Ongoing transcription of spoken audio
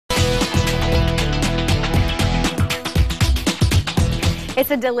It's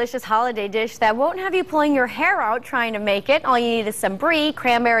a delicious holiday dish that won't have you pulling your hair out trying to make it. All you need is some brie,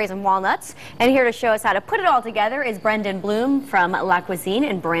 cranberries, and walnuts. And here to show us how to put it all together is Brendan Bloom from La Cuisine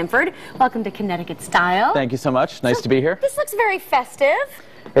in Brantford. Welcome to Connecticut Style. Thank you so much. Nice to be here. This looks very festive.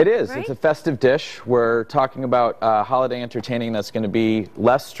 It is. Right? It's a festive dish. We're talking about holiday entertaining that's going to be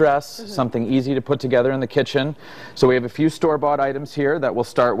less stress, something easy to put together in the kitchen. So we have a few store-bought items here that we'll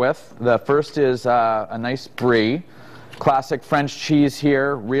start with. The first is a nice brie. Classic French cheese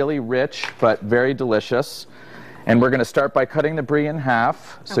here, really rich but very delicious. And we're going to start by cutting the brie in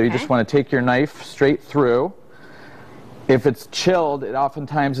half. So you just want to take your knife straight through. If it's chilled, it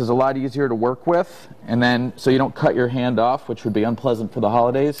oftentimes is a lot easier to work with. And then, so you don't cut your hand off, which would be unpleasant for the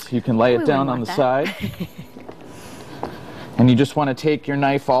holidays, you can lay it down on the side. And you just want to take your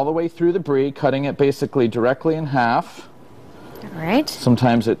knife all the way through the brie, cutting it basically directly in half. All right.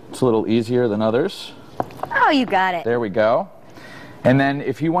 Sometimes it's a little easier than others. Oh, you got it. There we go. And then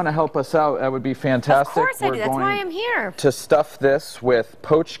if you want to help us out, that would be fantastic. Of course I do. That's why I'm here. To stuff this with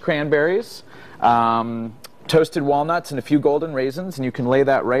poached cranberries, toasted walnuts, and a few golden raisins, and you can lay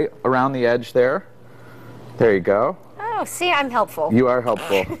that right around the edge there. There you go. Oh, see, I'm helpful. You are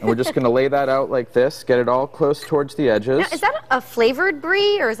helpful. And we're just going to lay that out like this, get it all close towards the edges. Now, is that a flavored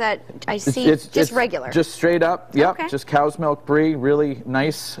brie, or is that, I see, just regular? Just straight up, yep, Okay. Just cow's milk brie, really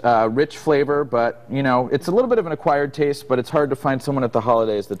nice, rich flavor, but, you know, it's a little bit of an acquired taste, but it's hard to find someone at the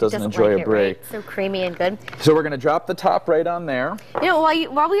holidays that doesn't enjoy like a brie. Right? So creamy and good. So we're going to drop the top right on there. You know,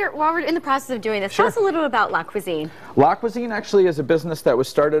 while we're in the process of doing this, tell us a little bit about La Cuisine. La Cuisine actually is a business that was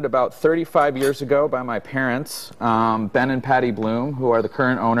started about 35 years ago by my parents, Ben and Patty Bloom, who are the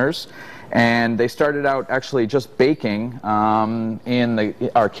current owners. And they started out actually just baking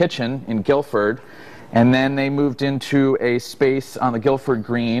in our kitchen in Guilford. And then they moved into a space on the Guilford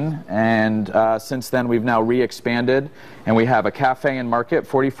Green. And since then, we've now re-expanded. And we have a cafe and market,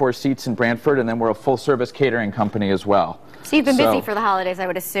 44 seats in Brantford. And then we're a full-service catering company as well. So you've been busy for the holidays, I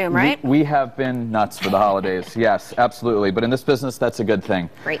would assume, right? We have been nuts for the holidays, yes, absolutely. But in this business, that's a good thing.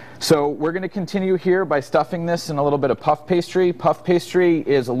 Great. So we're going to continue here by stuffing this in a little bit of puff pastry. Puff pastry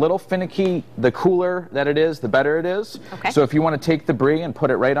is a little finicky. The cooler that it is, the better it is. Okay. So if you want to take the brie and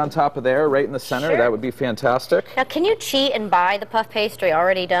put it right on top of there, right in the center, that would be fantastic. Now, can you cheat and buy the puff pastry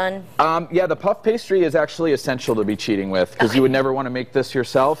already done? Yeah, the puff pastry is actually essential to be cheating with, because you would never want to make this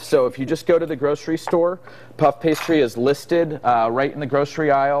yourself. So if you just go to the grocery store, puff pastry is listed right in the grocery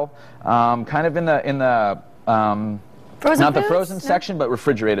aisle, kind of in the not the frozen section, but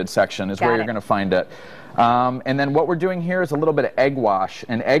refrigerated section is where you're going to find it. And then what we're doing here is a little bit of egg wash.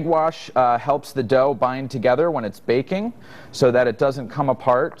 And egg wash helps the dough bind together when it's baking so that it doesn't come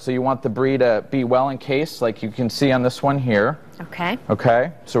apart. So you want the brie to be well encased, like you can see on this one here. Okay.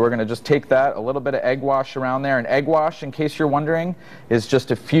 Okay, so we're going to just take that, a little bit of egg wash around there. And egg wash, in case you're wondering, is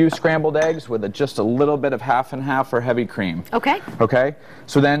just a few scrambled eggs with just a little bit of half and half or heavy cream. Okay. Okay,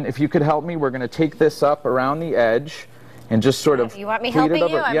 so then if you could help me, we're going to take this up around the edge and just sort of... You want me helping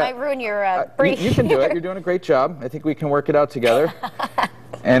you? I might ruin your brie. You can do it. You're doing a great job. I think we can work it out together.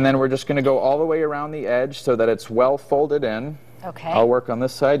 And then we're just going to go all the way around the edge so that it's well folded in. Okay. I'll work on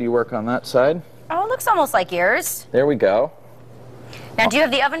this side. You work on that side. Oh, it looks almost like yours. There we go. Now, do you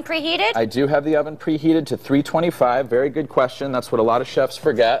have the oven preheated? I do have the oven preheated to 325. Very good question. That's what a lot of chefs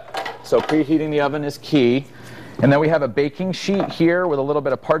forget. So preheating the oven is key. And then we have a baking sheet here with a little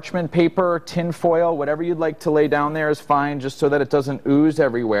bit of parchment paper, tin foil, whatever you'd like to lay down there is fine, just so that it doesn't ooze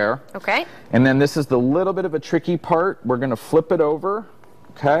everywhere. Okay. And then this is the little bit of a tricky part. We're going to flip it over,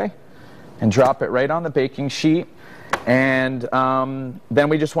 okay, and drop it right on the baking sheet. And then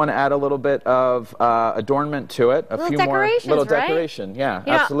we just want to add a little bit of adornment to it. A few more little decoration. Yeah,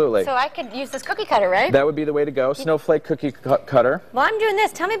 absolutely. So I could use this cookie cutter, right? That would be the way to go. Snowflake cookie cutter. Well, I'm doing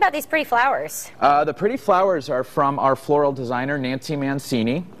this. Tell me about these pretty flowers. The pretty flowers are from our floral designer, Nancy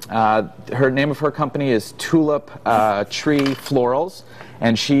Mancini. Her name of her company is Tulip Tree Florals.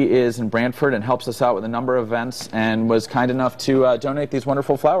 And she is in Brantford and helps us out with a number of events and was kind enough to donate these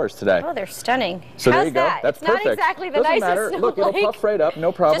wonderful flowers today. Oh, they're stunning. So there you go. That's perfect. Not exactly the Doesn't nicest matter. Look, it'll puff right up.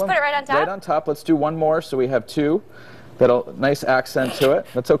 No problem. Just put it right on top? Right on top. Let's do one more so we have two. That'll nice accent to it.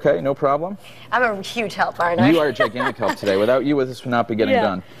 That's okay. No problem. I'm a huge help, aren't I? You are a gigantic help today. Without you, this would not be getting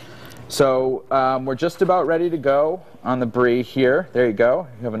done. So we're just about ready to go on the brie here. There you go.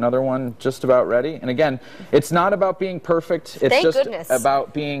 You have another one just about ready. And again, it's not about being perfect. It's just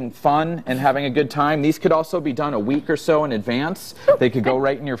about being fun and having a good time. These could also be done a week or so in advance. They could go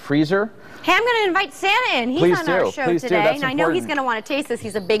right in your freezer. Hey, I'm going to invite Santa in. He's on our show today. And I know he's going to want to taste this.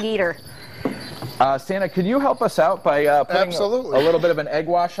 He's a big eater. Santa, could you help us out by putting a little bit of an egg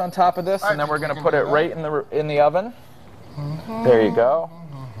wash on top of this, and then we're going to put it right in the oven? There you go.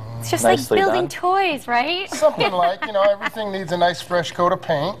 It's just Nicely like building done. toys, right? Something like, you know, everything needs a nice fresh coat of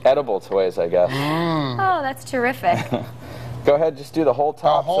paint. Edible toys, I guess. Oh, that's terrific. Go ahead, just do the whole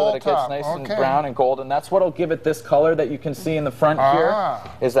top whole so that it gets top, nice and okay. brown and golden. That's what'll give it this color that you can see in the front here,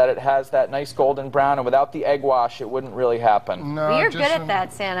 is that it has that nice golden brown, and without the egg wash, it wouldn't really happen. No, You're good at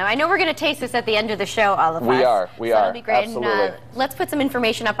that, Santa. I know we're going to taste this at the end of the show, all of us. We are, so that'll be great. absolutely. And, let's put some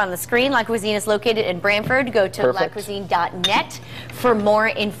information up on the screen. La Cuisine is located in Brantford. Go to Perfect. lacuisine.net for more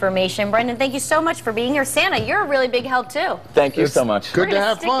information. Brendan, thank you so much for being here. Santa, you're a really big help, too. Thank you so much. Good We're to going to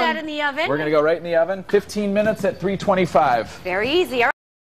have stick fun. that in the oven. We're going to go right in the oven, 15 minutes at 325. Very easy.